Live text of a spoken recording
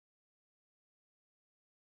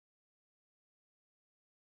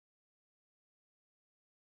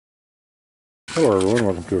Hello everyone,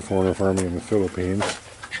 welcome to A Foreigner Farming in the Philippines.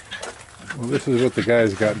 Well, this is what the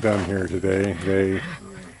guys got done here today. They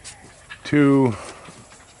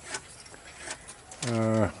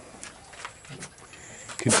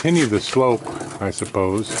continue the slope, I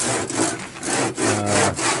suppose,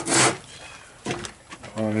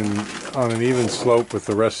 on an even slope with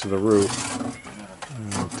the rest of the roof.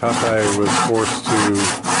 Tatai was forced to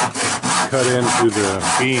cut into the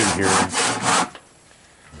beam here.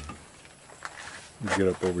 Get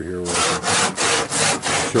up over here where I can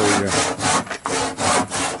show you.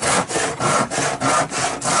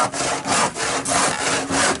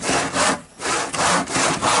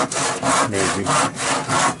 Maybe.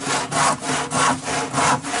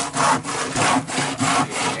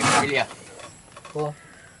 Pull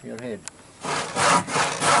your head.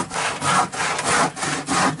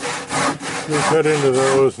 We cut into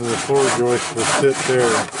those and the floor joist will sit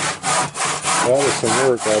there. That was some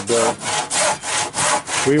work, I bet.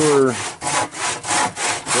 We were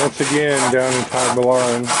once again down in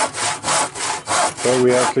Tagbilaran, but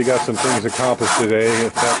we actually got some things accomplished today.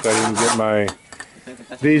 In fact, I didn't get my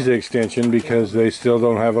visa extension because they still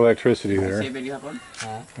don't have electricity there.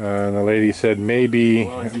 And the lady said maybe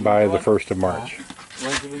by the 1st of March.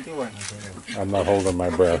 I'm not holding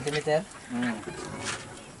my breath.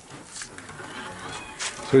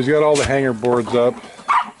 So he's got all the hanger boards up.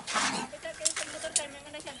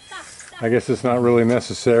 I guess it's not really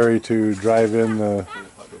necessary to drive in the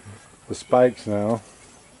spikes now.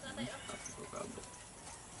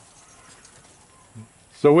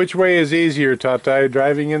 So which way is easier, Tatai?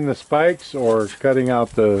 Driving in the spikes or cutting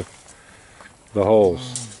out the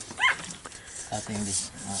holes? I think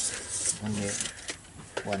this only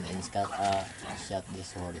one instant shot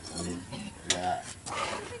this hole.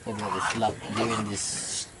 The slap doing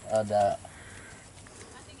this the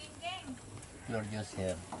floor just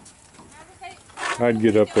here. I'd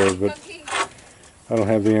get up there, but I don't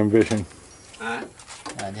have the ambition.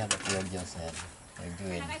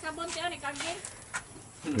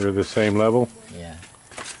 You're the same level? Yeah.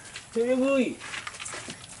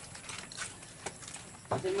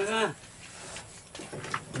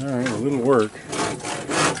 Alright, a little work.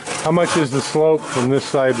 How much is the slope from this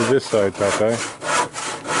side to this side, Tatai?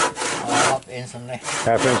 Half inch only.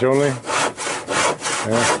 Half inch only?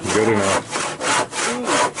 Yeah, good enough.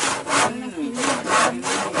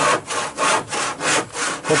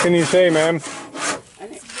 What can you say, ma'am?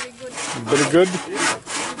 Pretty good?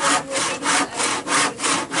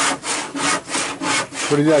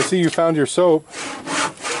 What did I see you found your soap?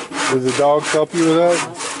 Did the dogs help you with that?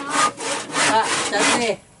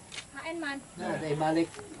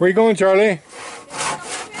 Where you going, Charlie?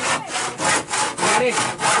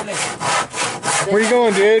 Where you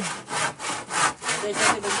going, dude?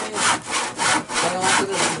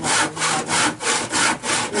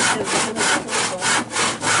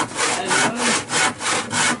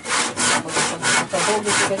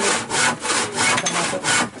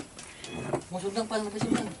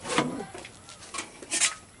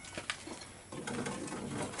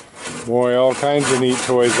 Boy, all kinds of neat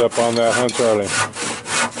toys up on that, huh, Charlie?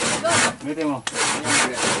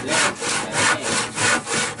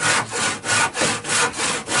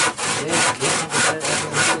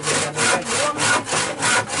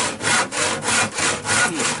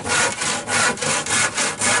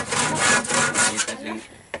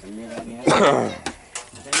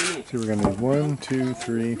 So we're going to need 1, 2,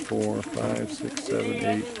 3, 4, 5, 6, 7,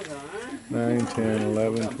 8, 9, 10,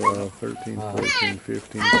 11, 12, 13, 14,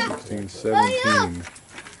 15, 16, 17.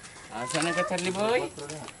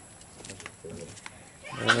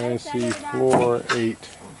 I see 4, 8,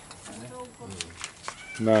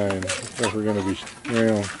 9. Looks like we're going to be,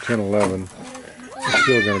 well, 10, 11. We're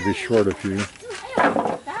still going to be short a few.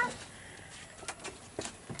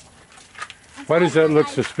 Why does that look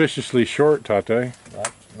suspiciously short, Tatai?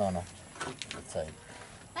 What? No. Outside.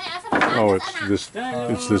 Oh,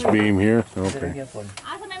 it's this beam here? Okay.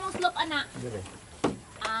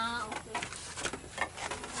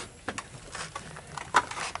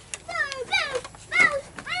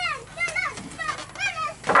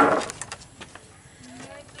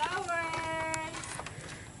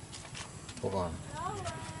 Hold on.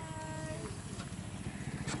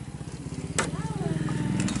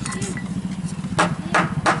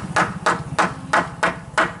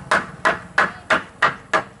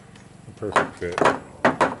 Perfect fit.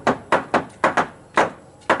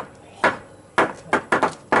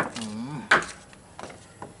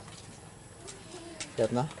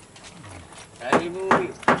 Siap na? Kali mo,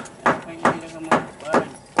 kanya lang ang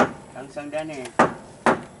langsang dani.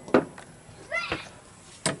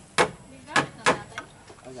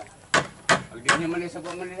 Pag di niya mali sa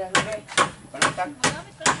buwan Manila, okay? Palagtag.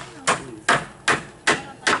 Magamit ko lang ano.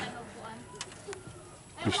 Para patay magpuan.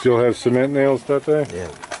 You still have cement nails, Tate?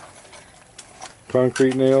 Yeah.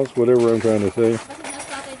 Concrete nails? Whatever I'm trying to say. Kasi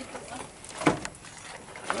nastatay dito.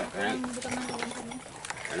 Ang butang ng ulan ko.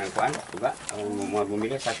 Kanang kuan, diba? Ang mga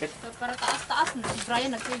bumili, sakit. Para taas-taas.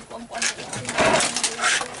 Brian, nag-trade ko ang puan ko.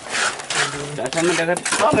 Saan man dagat?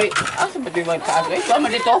 May, sa ba't yung taas? Ay, saan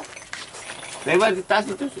man dito? May ba taas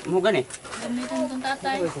dito? Mugan eh. Gamitin itong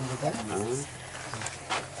tatay.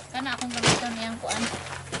 Kana akong gamitin niyang puan.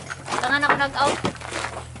 Tangan ako nag-out.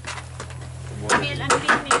 Meal and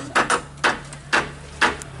meal.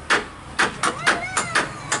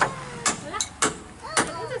 Wala.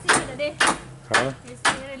 Ano sa sila dade? Huh? It's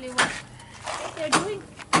really what they're doing.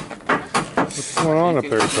 What's going on up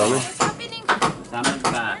there, Charlie? What's happening? Sama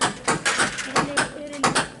ka. Really.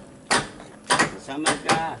 Sama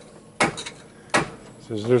ka.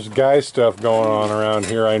 Says there's guy stuff going on around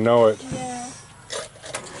here. I know it. Yeah.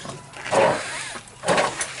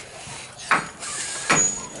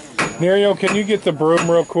 Nerio, can you get the broom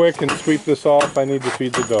real quick and sweep this off? I need to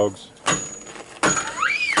feed the dogs.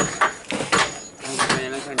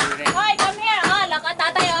 Hoy, come here. Oh, look at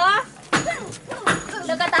tatay, oh.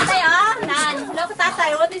 Look at tatay, oh. Nan, look at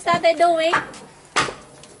tatay. What is tatay doing?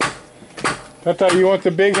 Tata, you want the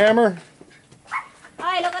big hammer?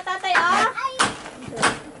 Hoy, look at tatay, oh.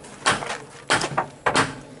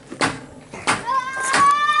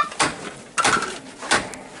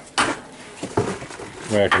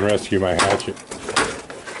 Maybe I can rescue my hatchet.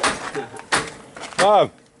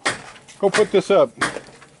 Bob, go put this up.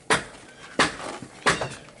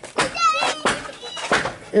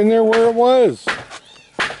 In there where it was.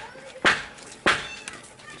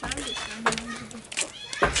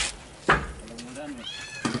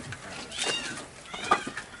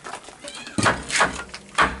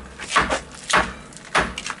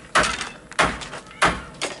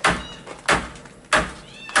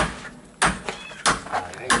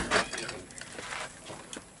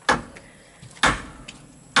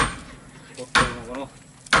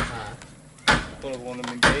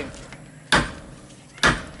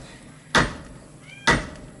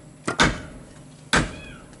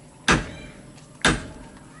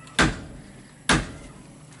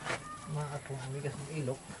 Ako ang bigas ng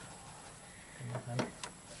ilok.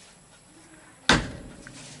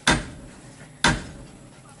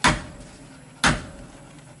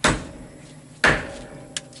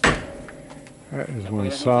 That is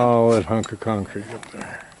one solid hunk of concrete up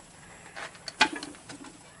there.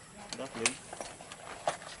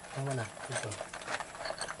 Tama na. Ito.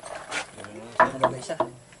 Ano ba isa?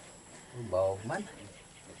 Bawag man.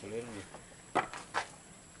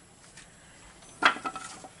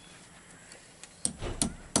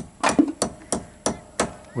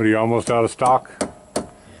 What, are you almost out of stock?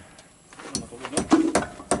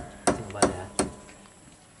 Simba na.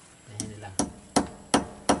 Hindi lang.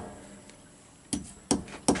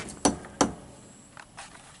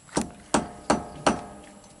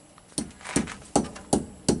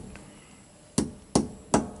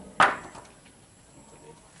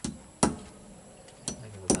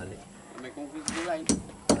 Nagbabali. May concrete line.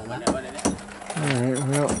 Tama. Alright,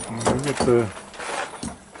 well, we'll get the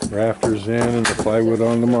rafters in and the plywood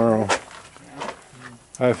on tomorrow.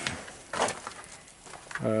 I've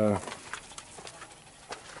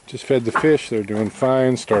just fed the fish. They're doing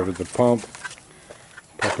fine. Started the pump.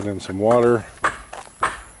 Pumping in some water.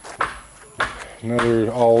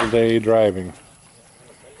 Another all-day driving.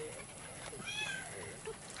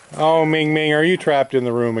 Oh, Ming Ming, are you trapped in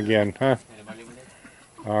the room again, huh?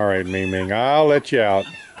 Alright, Ming Ming, I'll let you out.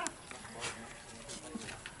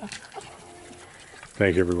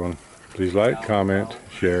 Thank you, everyone. Please like, comment,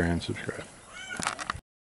 share, and subscribe.